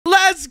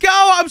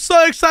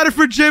so excited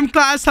for gym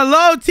class.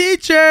 Hello,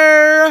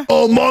 teacher.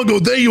 Oh,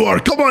 Mongo, there you are.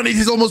 Come on, it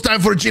is almost time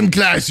for gym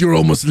class. You're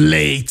almost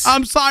late.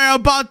 I'm sorry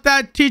about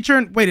that,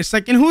 teacher. Wait a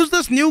second. Who's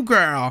this new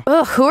girl?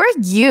 Ugh, who are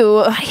you?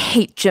 I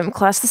hate gym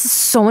class. This is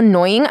so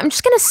annoying. I'm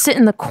just gonna sit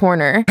in the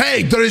corner.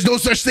 Hey, there is no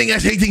such thing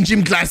as hating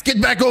gym class.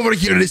 Get back over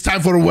here. It is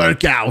time for a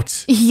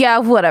workout. Yeah,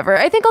 whatever.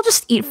 I think I'll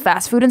just eat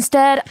fast food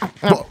instead.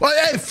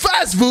 Hey,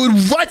 fast food?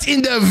 What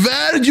in the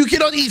world? You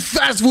cannot eat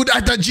fast food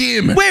at the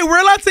gym. Wait,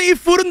 we're allowed to eat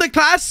food in the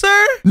class,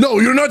 sir? No,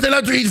 you're not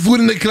allowed to eat food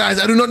in the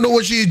class. I do not know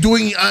what she is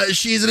doing.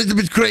 She is a little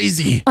bit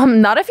crazy.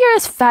 Not if you're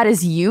as fat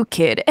as you,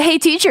 kid. Hey,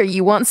 teacher,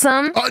 you want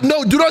some?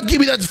 No, do not give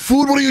me that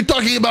food. What are you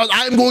talking about?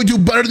 I'm going to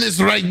burn this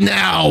right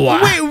now.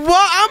 Wait,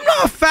 what? I'm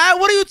not fat.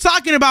 What are you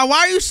talking about? Why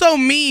are you so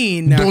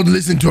mean? Don't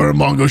listen to her,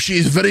 Mongo. She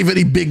is very,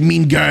 very big,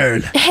 mean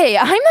girl. Hey,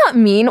 I'm not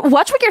mean.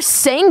 Watch what you're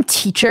saying,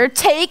 teacher.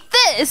 Take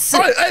this.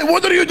 Hey,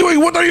 what are you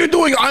doing? What are you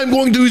doing? I'm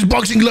going to use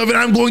boxing glove and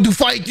I'm going to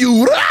fight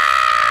you.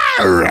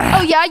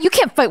 Oh, yeah? You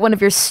can't fight one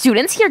of your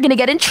students. You're gonna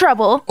get in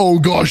trouble. Oh,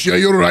 gosh. Yeah,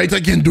 you're right. I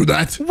can't do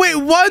that. Wait,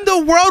 what in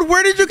the world?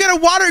 Where did you get a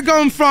water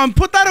gun from?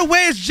 Put that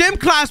away. It's gym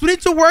class. We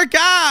need to work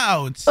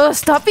out.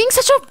 Stop being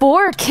such a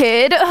bore,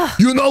 kid.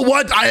 You know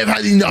what? I have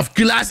had enough.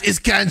 Class is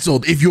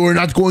canceled. If you are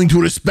not going to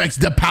respect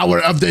the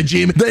power of the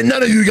gym, then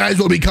none of you guys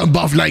will become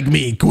buff like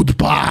me.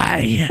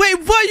 Goodbye.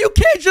 Wait, what? You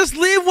can't just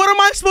leave? What am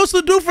I supposed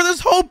to do for this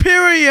whole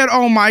period?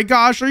 Oh my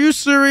gosh, are you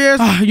serious?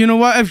 You know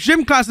what? If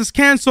gym class is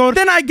canceled,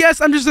 then I guess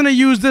I'm just gonna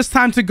use this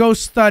time to go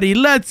study.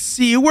 Let's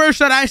see. Where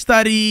should I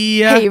study?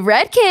 Hey,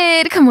 red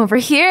kid, come over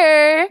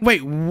here.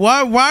 Wait,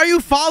 what? Why are you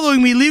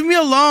following me? Leave me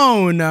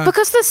alone.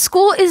 Because this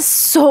school is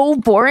so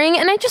boring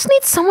and I just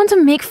need someone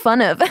to make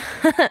fun of.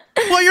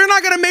 Well, you're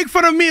not gonna make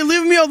fun of me.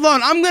 Leave me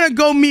alone. I'm gonna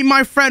go meet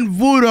my friend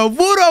Wudo.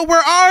 Wudo,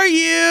 where are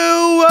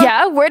you?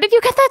 Yeah, where did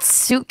you get that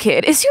suit,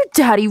 kid? Is your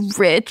daddy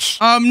rich?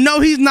 No,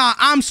 he's not.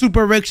 I'm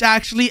super rich,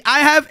 actually. I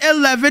have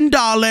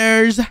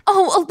 $11.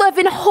 Oh,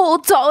 11 whole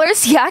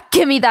dollars? Yeah,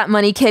 give me that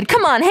money, kid.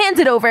 Come on, hand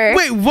it over.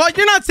 Wait, what?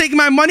 You're not taking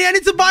my money. I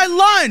need to buy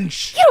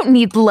lunch. You don't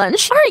need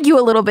lunch. Aren't you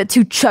a little bit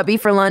too chubby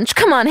for lunch?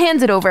 Come on,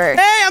 hand it over.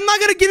 Hey, I'm not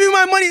gonna give you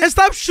my money. And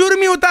stop shooting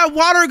me with that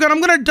water gun.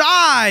 I'm gonna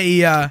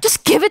die.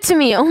 Just give it to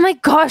me. Oh my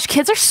gosh,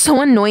 kids are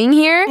so annoying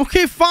here.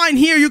 Okay, fine.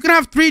 Here, you can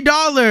have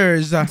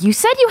 $3. You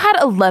said you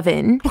had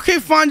 11. Okay,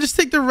 fine. Just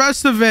take the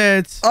rest of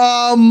it.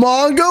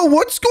 Mongo,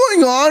 what's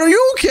going on? Are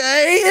you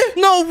okay?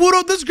 No,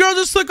 Wudo, this girl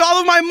just took all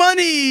of my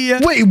money.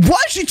 Wait,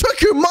 what? She took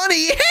your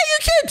money? Hey, you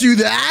can't do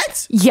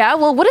that. Yeah,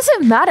 well, what does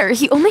it matter?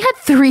 He only had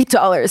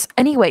 $3.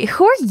 Anyway,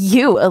 who are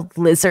you, a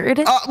lizard?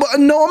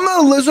 No, I'm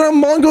not a lizard.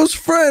 I'm Mongo's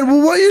friend.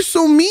 Well, why are you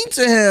so mean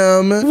to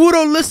him?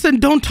 Wudo, listen,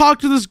 don't talk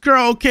to this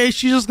girl, okay?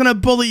 She's just gonna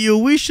bully you.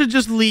 We should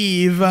just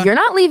leave. You're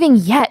not leaving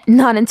yet.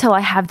 Not until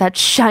I have that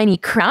shiny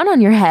crown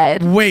on your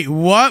head. Wait,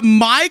 what?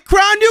 My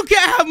crown? You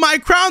can't have my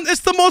crown.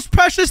 It's the most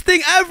precious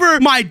thing ever.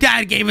 My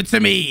dad gave it to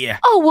me.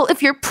 Oh, well,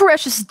 if your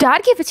precious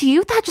dad gave it to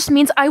you, that just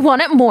means I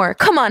want it more.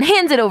 Come on,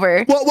 hand it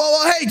over.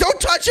 Well, hey, don't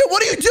touch it.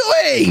 What are you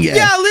doing?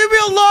 Yeah, leave me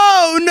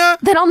alone.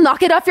 Then I'll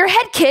knock it off your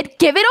head, kid.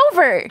 Give it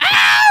over.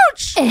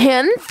 Ouch!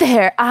 And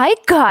there, I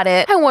got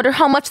it. I wonder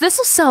how much this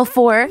will sell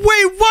for.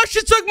 Wait, what?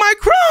 She took my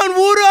crown,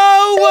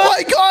 Wudo. Oh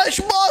my gosh,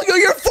 Mongo,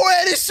 your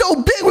forehead is so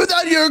big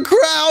without your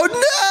crown.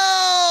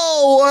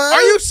 No!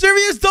 Are you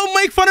serious? Don't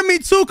make fun of me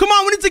too. Come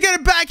on, we need to get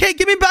it back. Hey,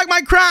 give me back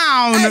my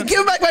crown. Hey,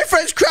 give back my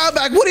friend's crown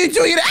back. What are you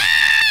doing?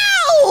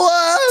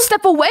 Ow!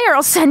 Step away or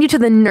I'll send you to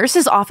the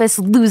nurse's office,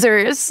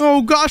 losers.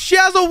 Oh gosh, she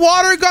has a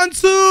water gun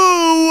too.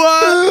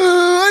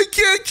 I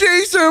can't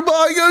chase her,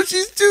 Mongo.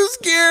 She's too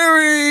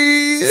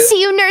scary.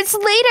 See you nerds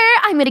later.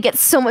 I'm gonna get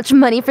so much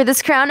money for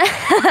this crown. No,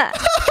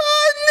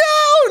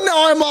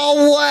 now I'm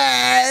all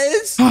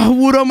wet. Oh,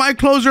 Wudo, my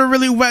clothes are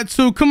really wet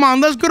too. Come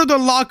on, let's go to the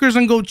lockers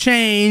and go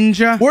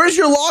change. Where's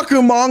your locker,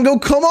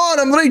 Mongo? Come on,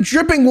 I'm literally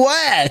dripping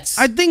wet.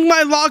 I think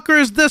my locker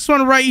is this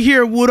one right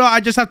here, Wudo.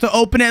 I just have to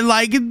open it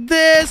like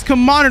this.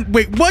 Come on.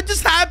 Wait, what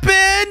just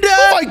happened?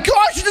 Oh my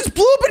gosh, you just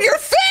blew up in your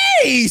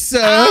face.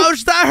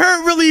 Ouch, that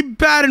hurt really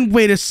bad. And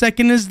wait a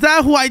second, is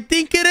that who I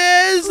think it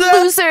is?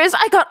 Losers,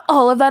 I got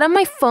all of that on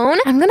my phone.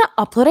 I'm gonna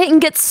upload it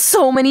and get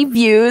so many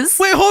views.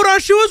 Wait, hold on.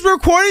 She was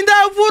recording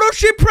that, Wudo.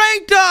 She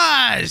pranked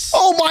us.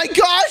 Oh my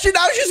gosh, and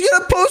now she's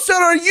gonna post it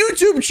on our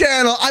YouTube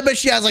channel. I bet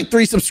she has like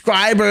 3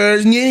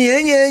 subscribers.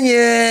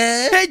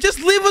 Hey,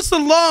 just leave us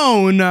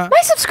alone. My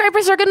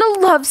subscribers are gonna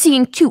love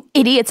seeing 2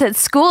 idiots at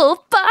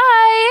school.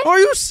 Bye. Are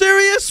you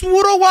serious,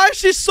 Wudo? Why is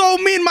she so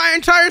mean? My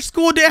entire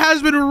school day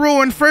has been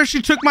ruined. First,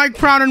 she took my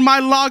crown and my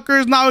locker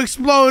is now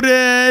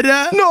exploded.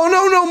 No,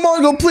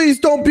 Mongo, please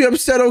don't be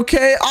upset,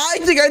 okay? I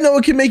think I know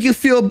what can make you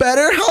feel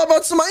better. How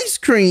about some ice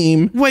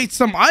cream? Wait,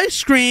 some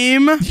ice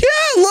cream?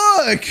 Yeah,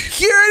 look.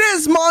 Here it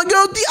is,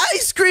 Mongo, the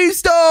ice cream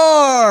store.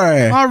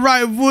 All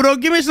right, Wudo,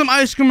 give me some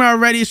ice cream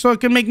already so it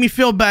can make me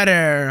feel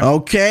better.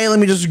 Okay, let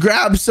me just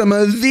grab some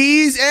of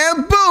these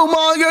and boom,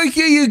 Mongo,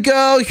 here you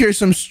go. Here's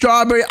some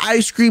strawberry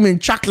ice cream and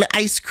chocolate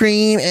ice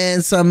cream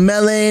and some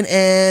melon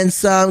and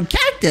some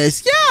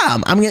cactus.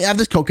 Yum. I'm going to have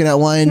this coconut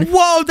one.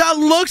 Whoa, that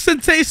looks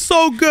and tastes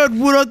so good,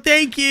 Wudo.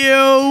 Thank you.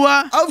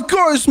 Of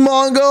course,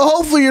 Mongo.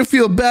 Hopefully you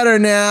feel better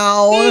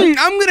now. I'm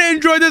going to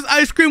enjoy this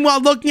ice cream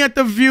while looking at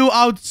the view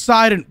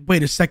outside. And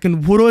wait a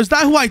second, Wudo, is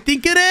that who I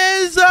think it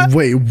is?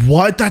 Wait,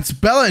 what? That's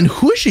Bella, and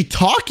who is she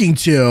talking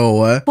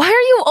to? Why are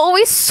you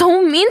always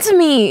so mean to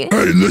me?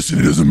 Hey, listen,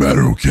 it doesn't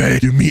matter, okay?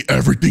 Give me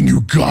everything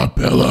you got,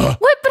 Bella.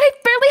 What? But I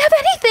barely have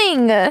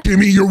anything. Give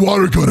me your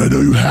water gun. I know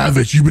you have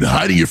it. You've been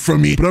hiding it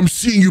from me, but I'm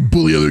seeing you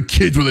bully other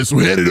kids with it, so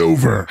hand it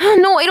over.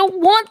 No, I don't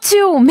want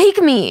to.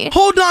 Make me.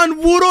 Hold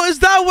on, Wudo, is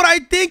that what I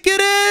think it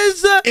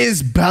is?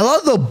 Is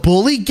Bella the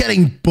bully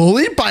getting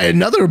bullied by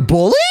another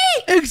bully?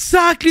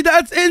 Exactly,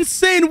 that's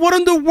insane. What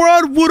in the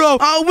world, Wudo?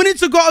 We need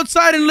to go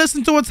outside and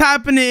listen to what's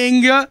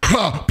happening.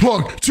 Ha,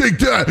 punk, take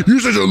that. You're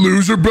such a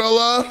loser,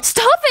 Bella.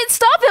 Stop it.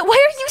 Stop it. Why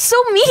are you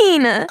so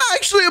mean?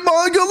 Actually,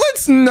 Mongo,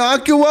 let's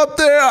not go up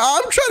there.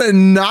 I'm trying to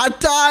not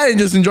die and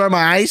just enjoy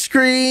my ice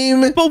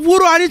cream. But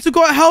Wudo, I need to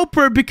go help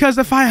her because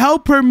if I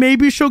help her,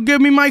 maybe she'll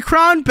give me my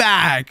crown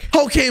back.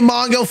 Okay,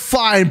 Mongo,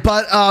 fine,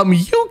 but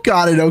you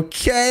got it,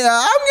 okay?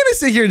 I'm gonna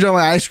sit here and enjoy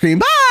my ice cream.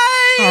 Bye!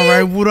 All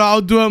right, Wudo,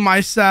 I'll do it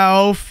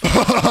myself.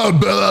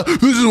 Bella,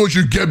 this is what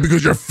you get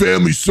because your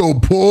family's so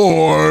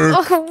poor.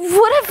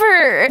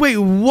 Whatever. Wait,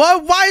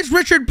 what? Why is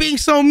Richard being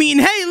so mean?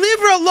 Hey, leave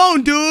her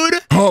alone, dude.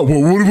 Huh?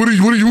 What are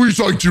you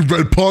talking to,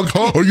 Red Punk?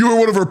 Huh? Are you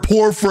one of her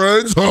poor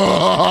friends?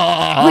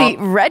 Wait,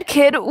 Red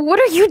Kid, what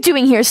are you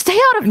doing here? Stay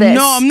out of this.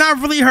 No, I'm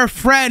not really her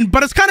friend,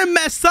 but it's kind of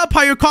messed up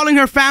how you're calling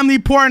her family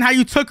poor and how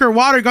you took her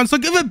water gun, so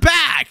give it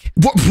back.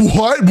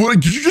 What?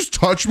 Did you just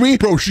touch me?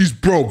 Bro, she's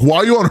broke. Why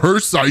are you on her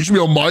side? You should be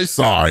on my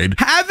side.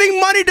 Having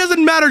money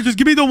doesn't matter. Just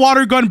give me the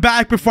water gun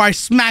back before I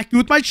smack you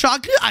with my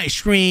chocolate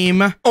ice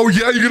cream. Oh,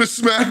 yeah? You're gonna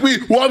smack me?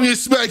 Well, I'm gonna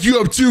smack you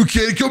up too,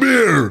 kid. Come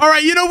here. All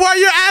right, you know what?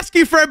 You're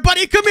asking for it,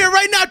 buddy. Come here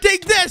right now.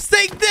 Take this.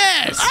 Take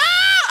this. Ah!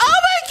 Oh,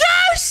 my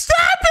gosh!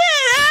 Stop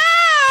it!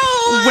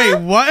 Ow! Wait,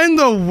 what in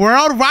the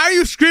world? Why are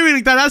you screaming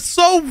like that? That's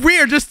so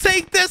weird. Just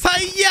take this.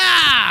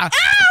 Yeah.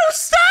 Ow!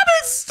 Stop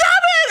it! Stop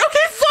it!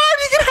 Okay, fine.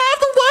 You can have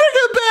the water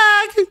gun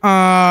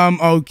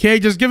back. Okay.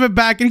 Just give it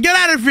back and get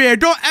out of here.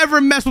 Don't ever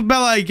mess with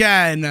Bella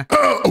again.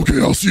 Okay,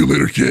 I'll see you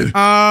later, kid.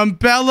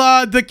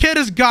 Bella, the kid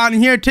is gone.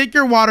 Here, take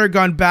your water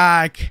gun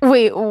back.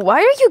 Wait, why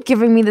are you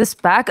giving me this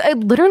back? I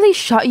literally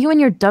shot you and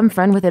your dumb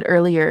friend with it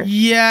earlier.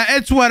 Yeah,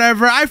 it's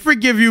whatever. I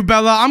forgive you,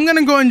 Bella. I'm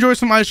gonna go enjoy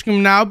some ice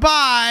cream now.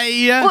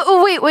 Bye.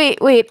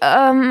 Wait.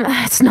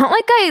 It's not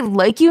like I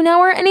like you now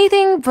or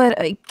anything, but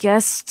I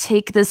guess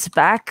take this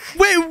back.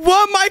 Wait,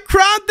 what? My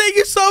crown? Thank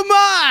you so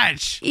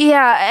much.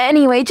 Yeah,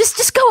 anyway,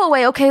 just go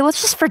away, okay?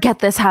 Let's just forget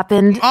this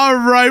happened. All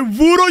right,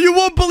 Wudo, you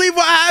won't believe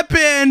what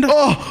happened.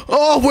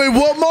 Wait,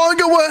 what,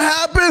 Mongo? What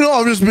happened?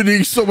 Oh, I've just been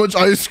eating so much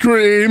ice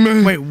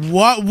cream. Wait,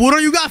 what?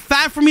 Wudo, you got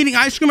fat from eating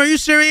ice cream? Are you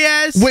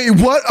serious? Wait,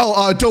 what?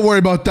 Don't worry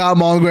about that,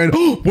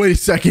 Mongo. Wait a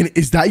second.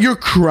 Is that your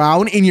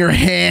crown in your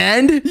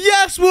hand?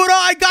 Yes, Wudo,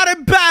 I got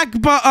it back,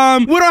 but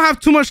we don't have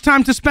too much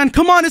time to spend.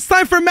 Come on, it's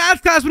time for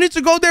math class. We need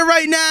to go there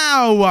right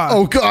now.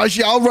 Oh gosh,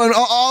 yeah, I'll run.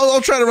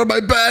 I'll try to run my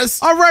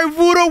best. All right,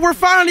 Wudo, we're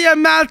finally at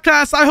math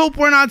class. I hope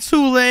we're not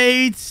too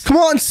late. Come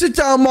on, sit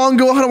down,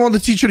 Mongo. I don't want the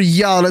teacher to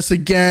yell at us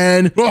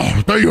again.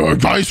 Oh, there you are,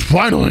 guys.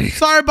 Finally.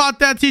 Sorry about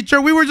that,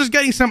 teacher. We were just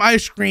getting some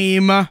ice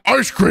cream.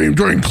 Ice cream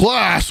during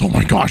class? Oh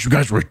my gosh, you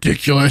guys are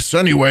ridiculous.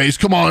 Anyways,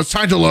 come on, it's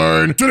time to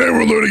learn. Today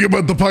we're learning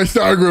about the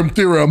Pythagorean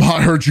theorem.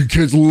 I heard you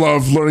kids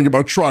love learning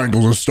about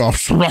triangles and stuff,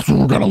 so that's what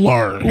we're gonna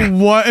learn.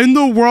 What in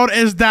the world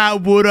is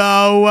that,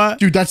 Wudo?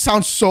 Dude, that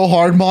sounds so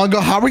hard,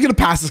 Mongo. How are we gonna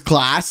pass this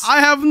class? I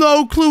have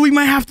no clue. We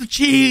might have to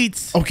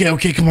cheat.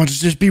 Okay, come on.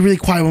 Just be really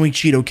quiet when we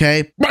cheat,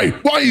 okay? Wait,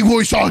 why are you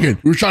always talking?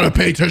 We're trying to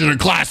pay attention to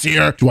class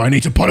here. Do I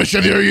need to punish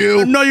either of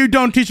you? No, you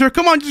don't, teacher.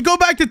 Come on, just go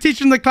back to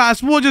teaching the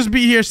class. We'll just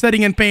be here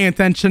sitting and paying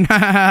attention.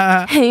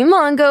 Hey,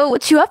 Mongo,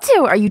 what you up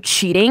to? Are you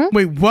cheating?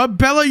 Wait, what?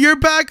 Bella, you're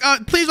back?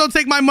 Please don't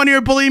take my money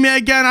or bully me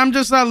again. I'm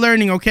just not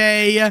learning,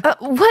 okay?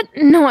 What?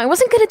 No, I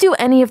wasn't gonna do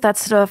any of that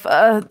stuff.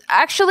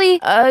 Actually,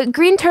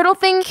 green turtle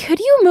thing, could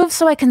you move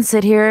so I can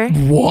sit here?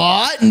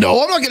 What?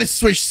 No, I'm not gonna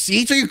switch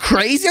seats. Are you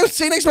crazy? I'm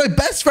sitting next to my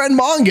best friend,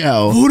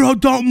 Mongo. Wudo,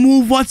 don't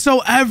move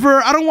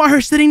whatsoever. I don't want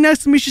her sitting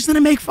next to me. She's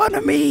gonna make fun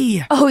of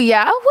me. Oh,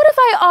 yeah? What if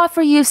I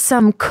offer you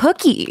some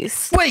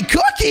cookies? Wait,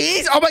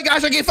 cookies? Oh my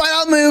gosh, okay, fine,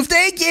 I'll move.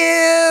 Thank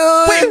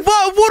you. Wait,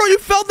 what? Wudo, you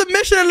failed the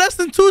mission in less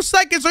than 2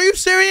 seconds. Are you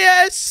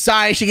serious?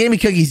 Sorry, she gave me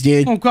cookies,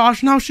 dude. Oh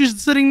gosh, now she's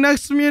sitting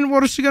next to me, and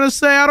what is she gonna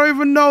say? I don't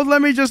even know.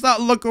 Let me just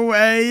not look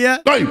away.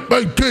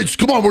 Hey, kids,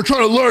 come on, we're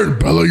trying to learn.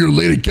 Bella, you're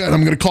late again.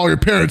 I'm gonna call your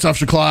parents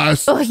after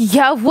class. Oh,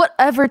 yeah,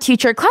 whatever,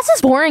 teacher. Class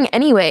is boring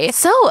anyway.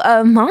 So,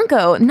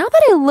 Mongo, now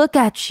that I look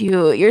at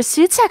you, your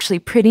suit's actually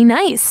pretty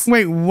nice.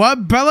 Wait,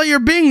 what? Bella, you're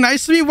being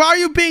nice to me? Why are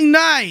you being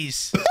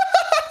nice?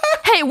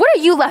 Hey, what are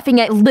you laughing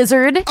at,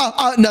 lizard?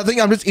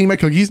 Nothing. I'm just eating my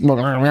cookies.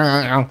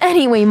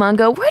 Anyway,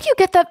 Mongo, where'd you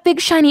get that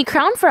big shiny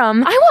crown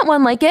from? I want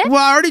one like it. Well,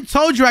 I already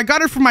told you. I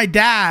got it from my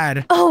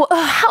dad. Oh,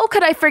 how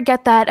could I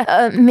forget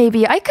that?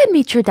 Maybe I could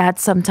meet your dad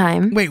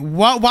sometime. Wait,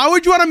 what? Why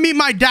would you want to meet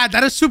my dad?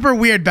 That is super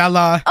weird,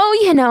 Bella. Oh,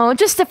 you know,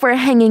 just if we're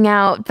hanging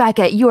out back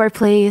at your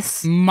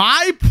place.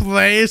 My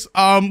place?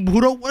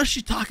 Wudo, what is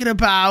she talking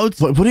about?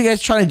 What are you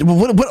guys trying to do?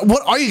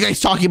 What are you guys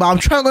talking about? I'm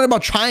trying to learn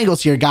about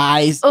triangles here,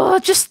 guys. Oh,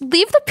 just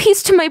leave the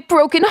piece to my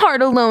broken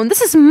heart alone.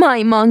 This is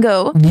my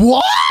Mongo.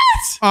 What?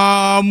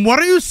 What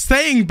are you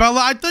saying,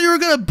 Bella? I thought you were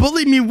gonna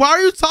bully me. Why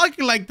are you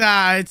talking like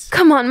that?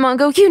 Come on,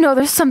 Mongo. You know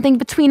there's something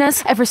between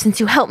us ever since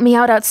you helped me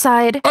out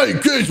outside. Hey,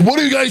 kids, what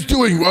are you guys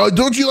doing?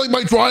 Don't you like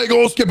my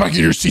triangles? Get back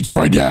in your seats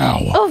right now.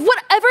 Oh,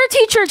 whatever,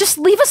 teacher. Just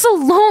leave us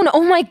alone.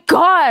 Oh my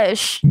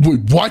gosh. Wait,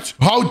 what?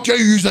 How dare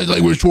you use that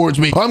language towards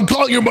me? I'm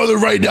calling your mother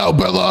right now,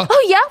 Bella.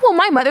 Oh, yeah? Well,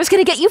 my mother's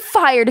gonna get you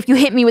fired if you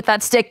hit me with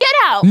that stick. Get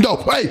out. No,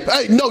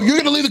 hey, no, you're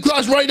gonna leave the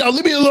class right now.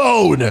 Leave me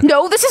alone.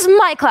 No, this is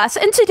my class,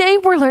 and today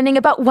we're learning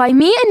about why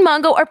me and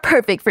Mongo are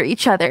perfect for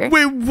each other.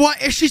 Wait,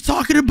 what is she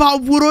talking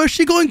about, Wudo? Is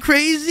she going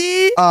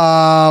crazy?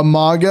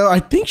 Mongo, I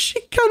think she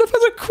kind of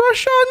has a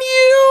crush on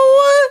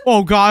you.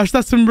 Oh gosh,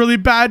 that's some really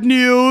bad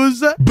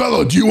news.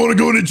 Bella, do you want to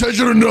go in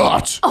detention or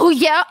not? Oh,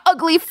 yeah?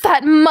 Ugly,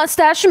 fat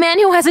mustache man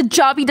who has a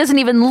job he doesn't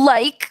even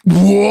like.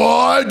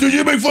 What? Did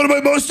you make fun of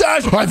my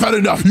mustache? I've had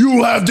enough.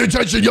 You have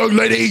detention, young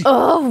lady.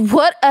 Oh,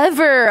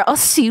 whatever. I'll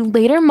see you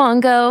later,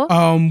 Mongo.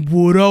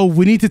 Wudo,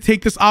 we need to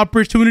take this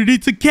opportunity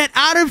to get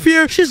out of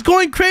here. She's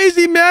going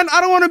crazy, man. I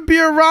don't want to be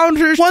around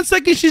her. One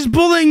second she's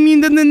bullying me,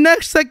 and then the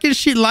next second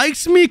she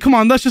likes me. Come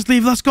on, let's just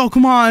leave. Let's go.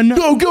 Come on.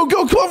 Go. Come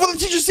on, before the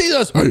teacher sees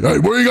us. Hey,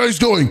 where are you guys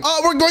going?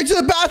 We're going to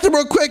the bathroom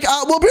real quick.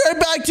 We'll be right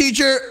back,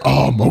 teacher.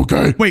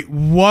 Okay. Wait,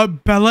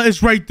 what? Bella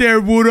is right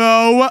there,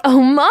 Wudo. Oh,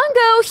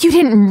 Mongo, you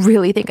didn't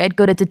really think I'd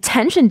go to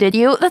detention, did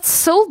you? That's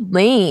so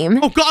lame.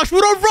 Oh gosh,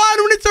 Wudo, run!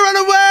 We need to run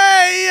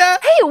away!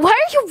 Hey, why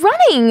are you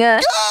running? Go,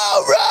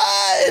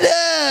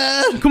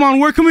 run! Come on,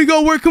 where can we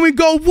go? Wudo,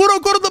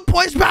 go to the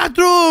boys'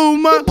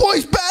 bathroom! The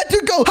boys'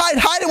 bathroom, go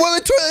hide it where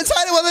the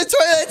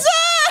toilets,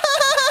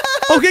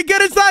 Okay,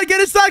 get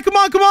inside, come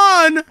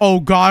on! Oh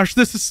gosh,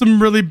 this is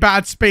some really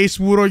bad space,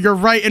 Wudo. You're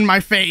right in my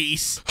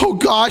face. Oh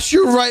gosh,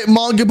 you're right,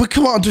 Mongo, but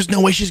come on, there's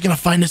no way she's gonna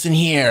find us in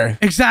here.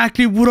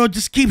 Exactly, Wudo,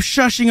 just keep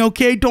shushing,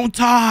 okay? Don't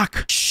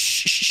talk.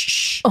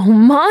 Shh. Oh,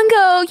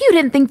 Mongo, you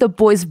didn't think the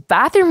boys'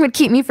 bathroom would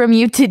keep me from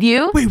you, did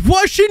you? Wait,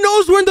 what? She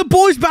knows we're in the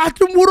boys'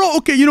 bathroom, Wudo?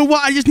 Okay, you know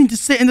what? I just need to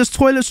sit in this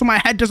toilet so my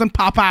head doesn't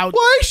pop out.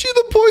 Why is she in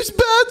the boys'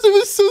 bathroom?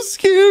 It's so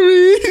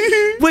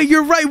scary. Wait,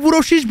 you're right,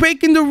 Wudo. She's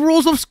breaking the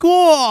rules of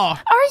school.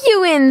 Are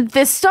you in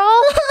this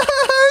stall?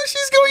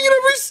 She's going in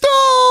every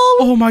stall.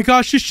 Oh my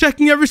gosh, she's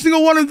checking every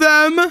single one of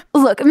them.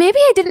 Look, maybe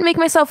I didn't make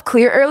myself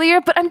clear earlier,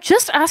 but I'm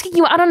just asking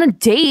you out on a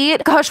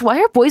date. Gosh,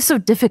 why are boys so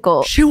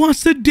difficult? She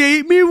wants to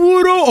date me,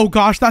 Wudo? Oh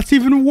gosh, that's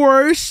even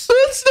worse.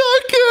 That's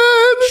not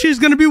good. She's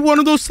gonna be one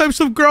of those types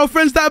of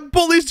girlfriends that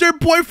bullies their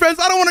boyfriends.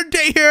 I don't want to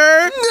date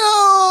her.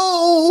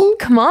 No.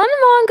 Come on,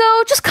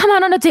 Mongo. Just come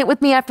out on a date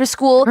with me after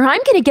school, or I'm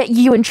gonna get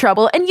you in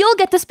trouble, and you'll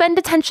get to spend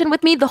detention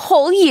with me the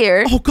whole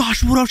year. Oh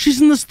gosh, Wudo, she's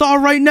in the stall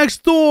right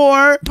next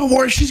door. Don't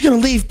worry, she's gonna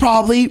leave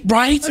probably,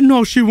 right?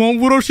 No, she won't,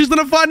 Wudo. She's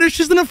gonna find us.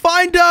 She's gonna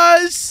find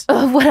us.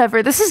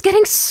 Whatever. This is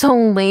getting so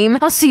lame.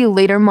 I'll see you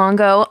later,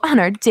 Mongo, on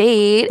our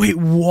date. Wait,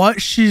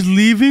 what? She's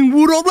leaving,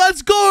 Wudo?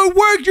 Let's go. It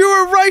worked. You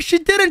were right. She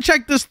didn't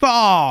check the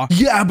stall.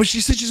 Yeah, but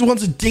she said she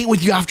wants a date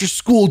with you after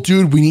school,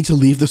 dude. We need to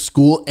leave the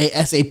school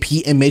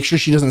ASAP and make sure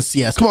she doesn't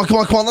see us. Come on.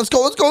 Let's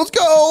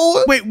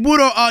go. Wait,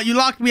 Wudo, you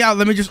locked me out.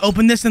 Let me just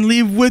open this and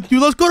leave with you.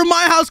 Let's go to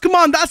my house. Come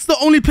on. That's the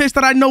only place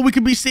that I know we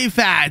can be safe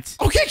at.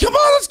 Okay, come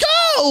on, let's go.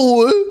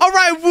 All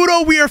right,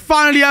 Wudo, we are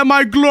finally at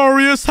my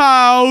glorious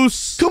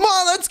house. Come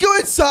on, let's go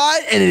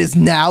inside. And it is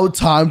now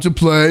time to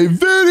play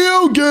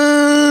video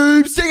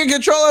games. Take a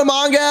controller,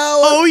 Mongo.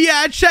 Oh,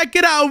 yeah. Check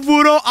it out,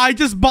 Wudo. I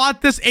just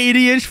bought this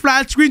 80-inch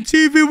flat screen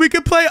TV. We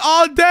can play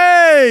all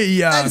day.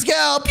 Let's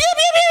go. Pew,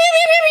 pew, pew,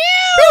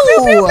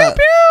 Pew, pew, pew,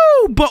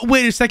 pew. But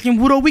wait a second,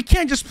 Wudo. We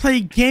can't just play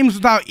games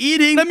without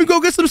eating. Let me go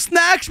get some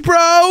snacks,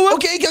 bro.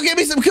 Okay, go get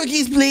me some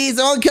cookies, please.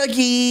 I want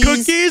cookies.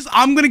 Cookies?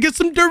 I'm gonna get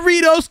some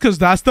Doritos because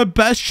that's the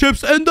best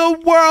chips in the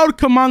world.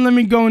 Come on, let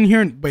me go in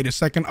here. Wait a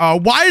second.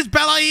 Why is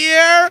Bella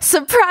here?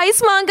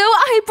 Surprise, Mongo.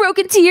 I broke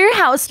into your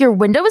house. Your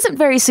window isn't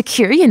very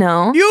secure, you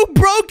know. You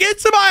broke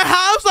into my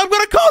house? I'm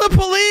gonna call the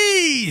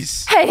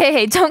police.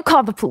 Hey, don't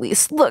call the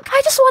police. Look,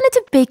 I just wanted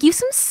to bake you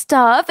some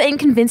stuff and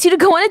convince you to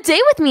go on a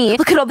date with me.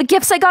 Look at all the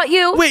gifts I got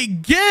you.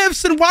 Wait,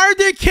 gifts? And why are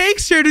there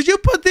cakes here? Did you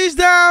put these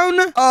down?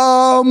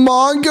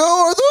 Mongo,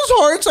 are those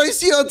hearts I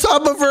see on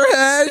top of her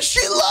head? She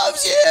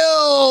loves you.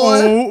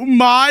 Oh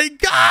my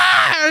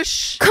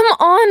gosh. Come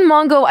on,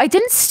 Mongo. I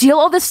didn't steal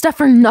all this stuff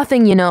for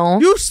nothing, you know.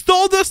 You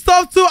stole the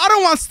stuff too? I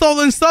don't want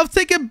stolen stuff.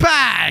 Take it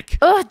back.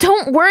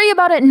 Don't worry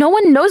about it. No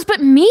one knows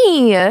but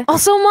me.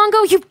 Also,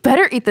 Mongo, you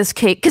better eat this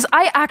cake because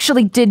I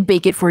actually did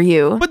bake it for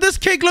you. But this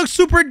cake looks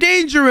super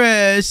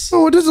dangerous.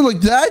 Oh, it doesn't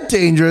look that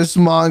dangerous,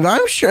 Mongo.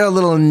 I'm sure a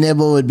little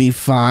nibble would be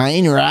fine.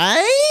 fine,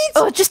 right?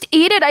 Oh, just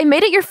eat it. I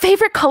made it your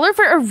favorite color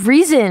for a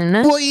reason.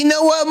 Well, you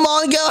know what,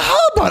 Mongo?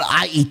 How about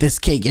I eat this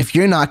cake if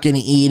you're not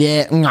gonna eat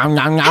it? Hey,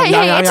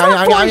 it's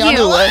not for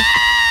you.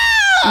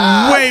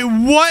 Wait,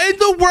 what in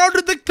the world?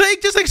 Did the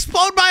cake just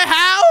explode my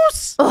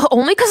house?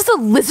 Only because the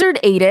lizard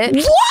ate it.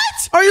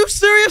 What? Are you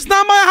serious?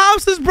 Now my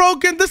house is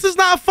broken. This is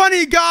not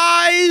funny,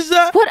 guys.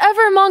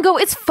 Whatever, Mongo.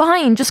 It's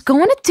fine. Just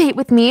go on a date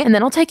with me, and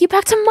then I'll take you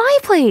back to my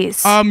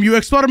place. You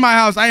exploded my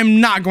house. I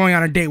am not going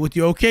on a date with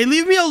you, okay?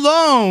 Leave me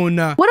alone.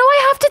 What do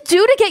I have to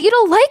do to get you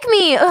to like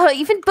me?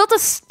 Even built a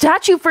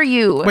statue for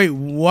you. Wait,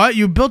 what?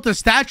 You built a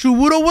statue?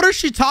 Wudo, what is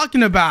she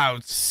talking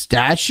about?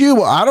 Statue?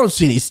 Well, I don't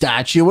see any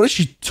statue. What is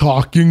she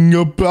talking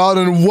about?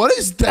 And what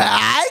is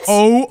that?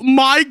 Oh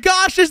my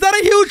gosh, is that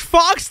a huge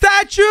fox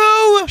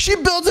statue? She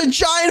built a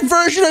giant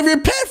version of your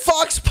pet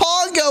fox,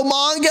 Pongo,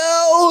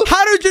 Mongo.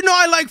 How did you know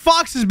I like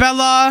foxes,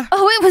 Bella?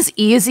 Oh, it was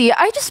easy.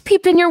 I just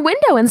peeped in your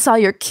window and saw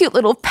your cute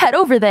little pet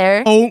over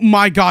there. Oh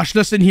my gosh,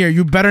 listen here.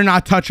 You better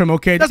not touch him,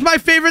 okay? That's my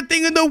favorite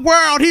thing in the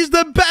world. He's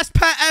the best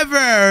pet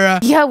ever.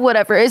 Yeah,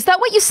 whatever. Is that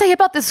what you say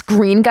about this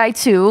green guy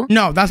too?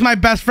 No, that's my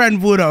best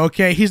friend, Wudo,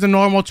 okay? He's a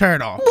normal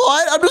turtle.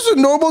 What? I'm just a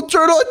normal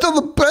turtle. I thought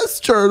the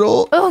best turtle.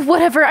 Oh,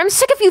 whatever. I'm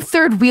sick of you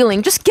third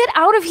wheeling. Just get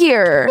out of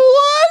here.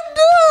 What?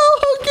 No.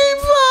 Okay,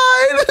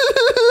 fine.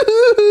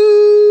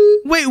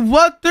 Wait,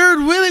 what? Third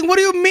wheeling? What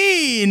do you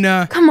mean?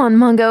 Come on,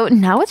 Mongo.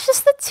 Now it's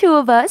just the two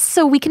of us,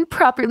 so we can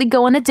properly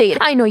go on a date.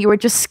 I know you were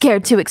just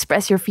scared to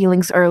express your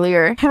feelings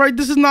earlier. All right,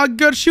 this is not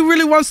good. She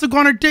really wants to go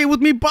on a date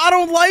with me, but I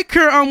don't like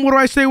her. What do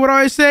I say? What do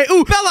I say?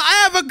 Ooh, Bella,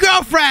 I have a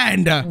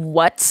girlfriend.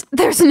 What?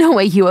 There's no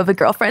way you have a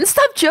girlfriend.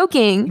 Stop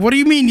joking. What do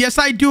you mean? Yes,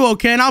 I do,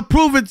 okay? And I'll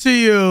prove it to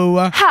you.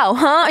 How,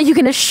 huh? Are you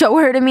gonna show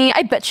her to me?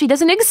 I bet she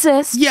doesn't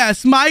exist.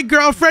 Yes, my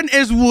girlfriend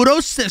is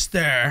Wudo's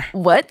sister.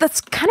 What?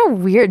 That's kind of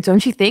weird,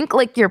 don't you think?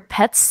 Like your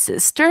pet's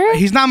sister?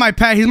 He's not my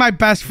pet. He's my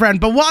best friend.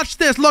 But watch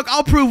this. Look,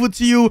 I'll prove it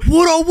to you.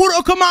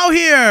 Wudo, come out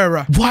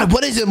here.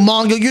 What is it,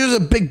 Mongo? You're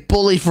just a big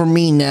bully for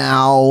me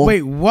now.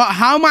 Wait, what?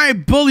 How am I a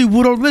bully,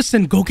 Wudo?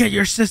 Listen, go get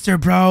your sister,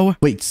 bro.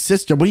 Wait,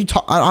 sister? What are you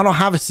talking? I don't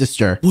have a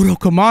sister. Wudo,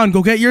 come on.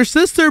 Go get your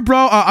sister,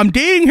 bro. I'm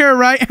dating her,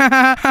 right?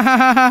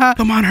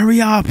 Come on,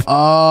 hurry up.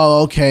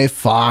 Oh, okay,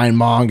 fine,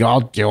 Mongo.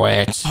 I'll do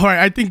it. All right,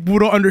 I think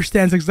Wudo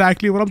understands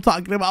exactly what I'm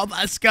talking about.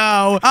 Let's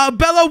go.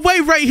 Bella,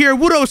 wait right here.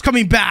 Wudo's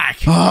coming back.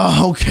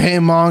 Oh, okay,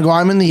 Mongo.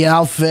 I'm in the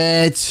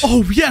outfit.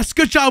 Oh, yes.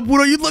 Good job,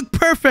 Wudo. You look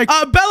perfect.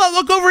 Bella,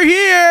 look over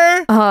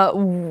here.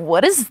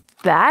 What is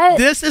that?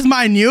 This is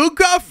my new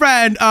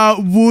girlfriend,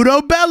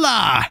 Wudo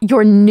Bella.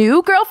 Your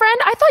new girlfriend?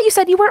 I thought you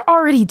said you were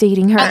already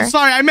dating her. Oh,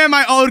 sorry. I meant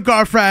my old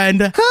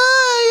girlfriend.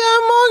 Hi,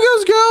 I'm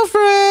Mongo's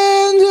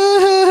girlfriend.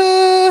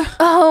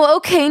 Oh,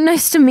 okay.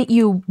 Nice to meet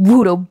you,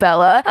 Wudo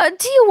Bella.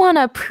 Do you want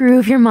to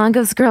prove you're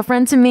Mongo's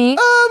girlfriend to me? Yeah,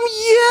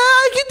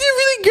 I can do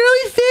really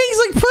girly things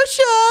like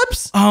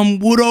push-ups.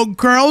 Wudo,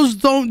 girls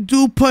don't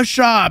do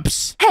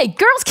push-ups. Hey,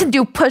 girls can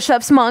do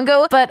push-ups,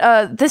 Mongo, but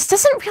this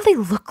doesn't really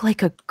look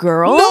like a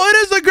girl. No, it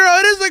is a girl.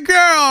 It is a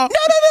girl. No,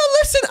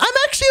 listen. I'm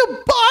actually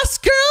a boss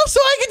girl, so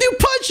I can do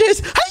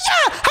punches.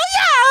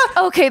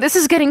 Hi-ya! Okay, this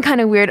is getting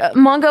kind of weird.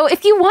 Mongo,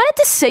 if you wanted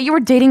to say you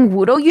were dating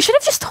Wudo, you should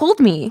have just told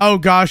me. Oh,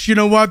 gosh. You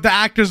know what? The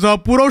act is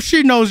up. Wudo,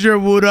 she knows you're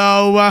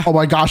Wudo. Oh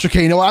my gosh,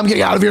 okay, you know what? I'm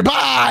getting out of here.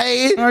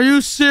 Bye! Are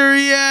you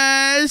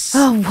serious?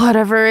 Oh,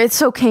 whatever.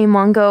 It's okay,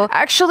 Mongo.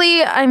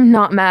 Actually, I'm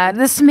not mad.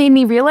 This made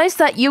me realize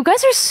that you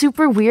guys are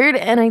super weird,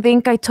 and I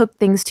think I took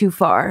things too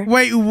far.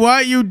 Wait,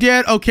 what? You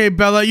did? Okay,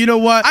 Bella, you know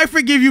what? I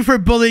forgive you for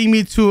bullying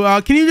me too.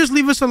 Can you just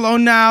leave us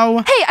alone now?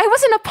 Hey, I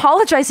wasn't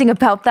apologizing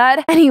about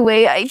that.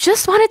 Anyway, I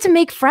just wanted to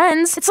make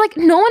friends. It's like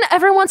no one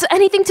ever wants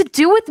anything to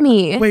do with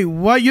me. Wait,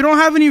 what? You don't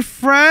have any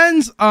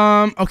friends?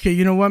 Okay,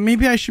 you know what?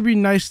 Maybe I should be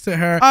nice to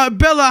her.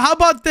 Bella, how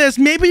about this?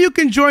 Maybe you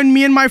can join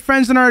me and my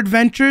friends in our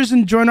adventures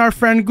and join our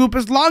friend group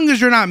as long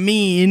as you're not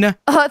mean.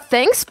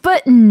 Thanks,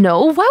 but no.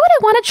 Why would I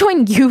want to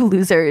join you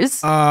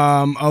losers?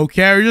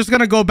 Okay. Are you just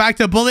gonna go back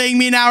to bullying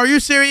me now? Are you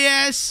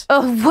serious?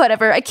 Oh,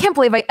 whatever. I can't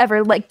believe I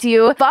ever liked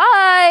you.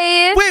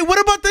 Bye! Wait, what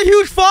about the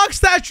huge fox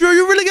statue? Are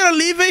you really gonna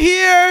leave it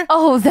here?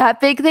 Oh,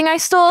 that big thing I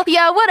stole?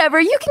 Yeah, whatever.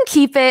 You can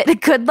keep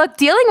it. Good luck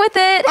dealing with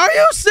it. Are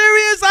you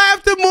serious? I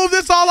have to move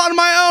this all on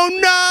my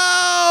own?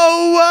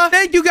 No!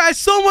 Thank you guys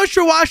so much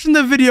for watching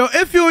the video.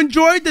 If you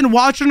enjoyed, then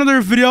watch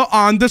another video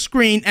on the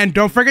screen. And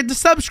don't forget to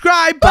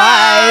subscribe.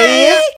 Bye!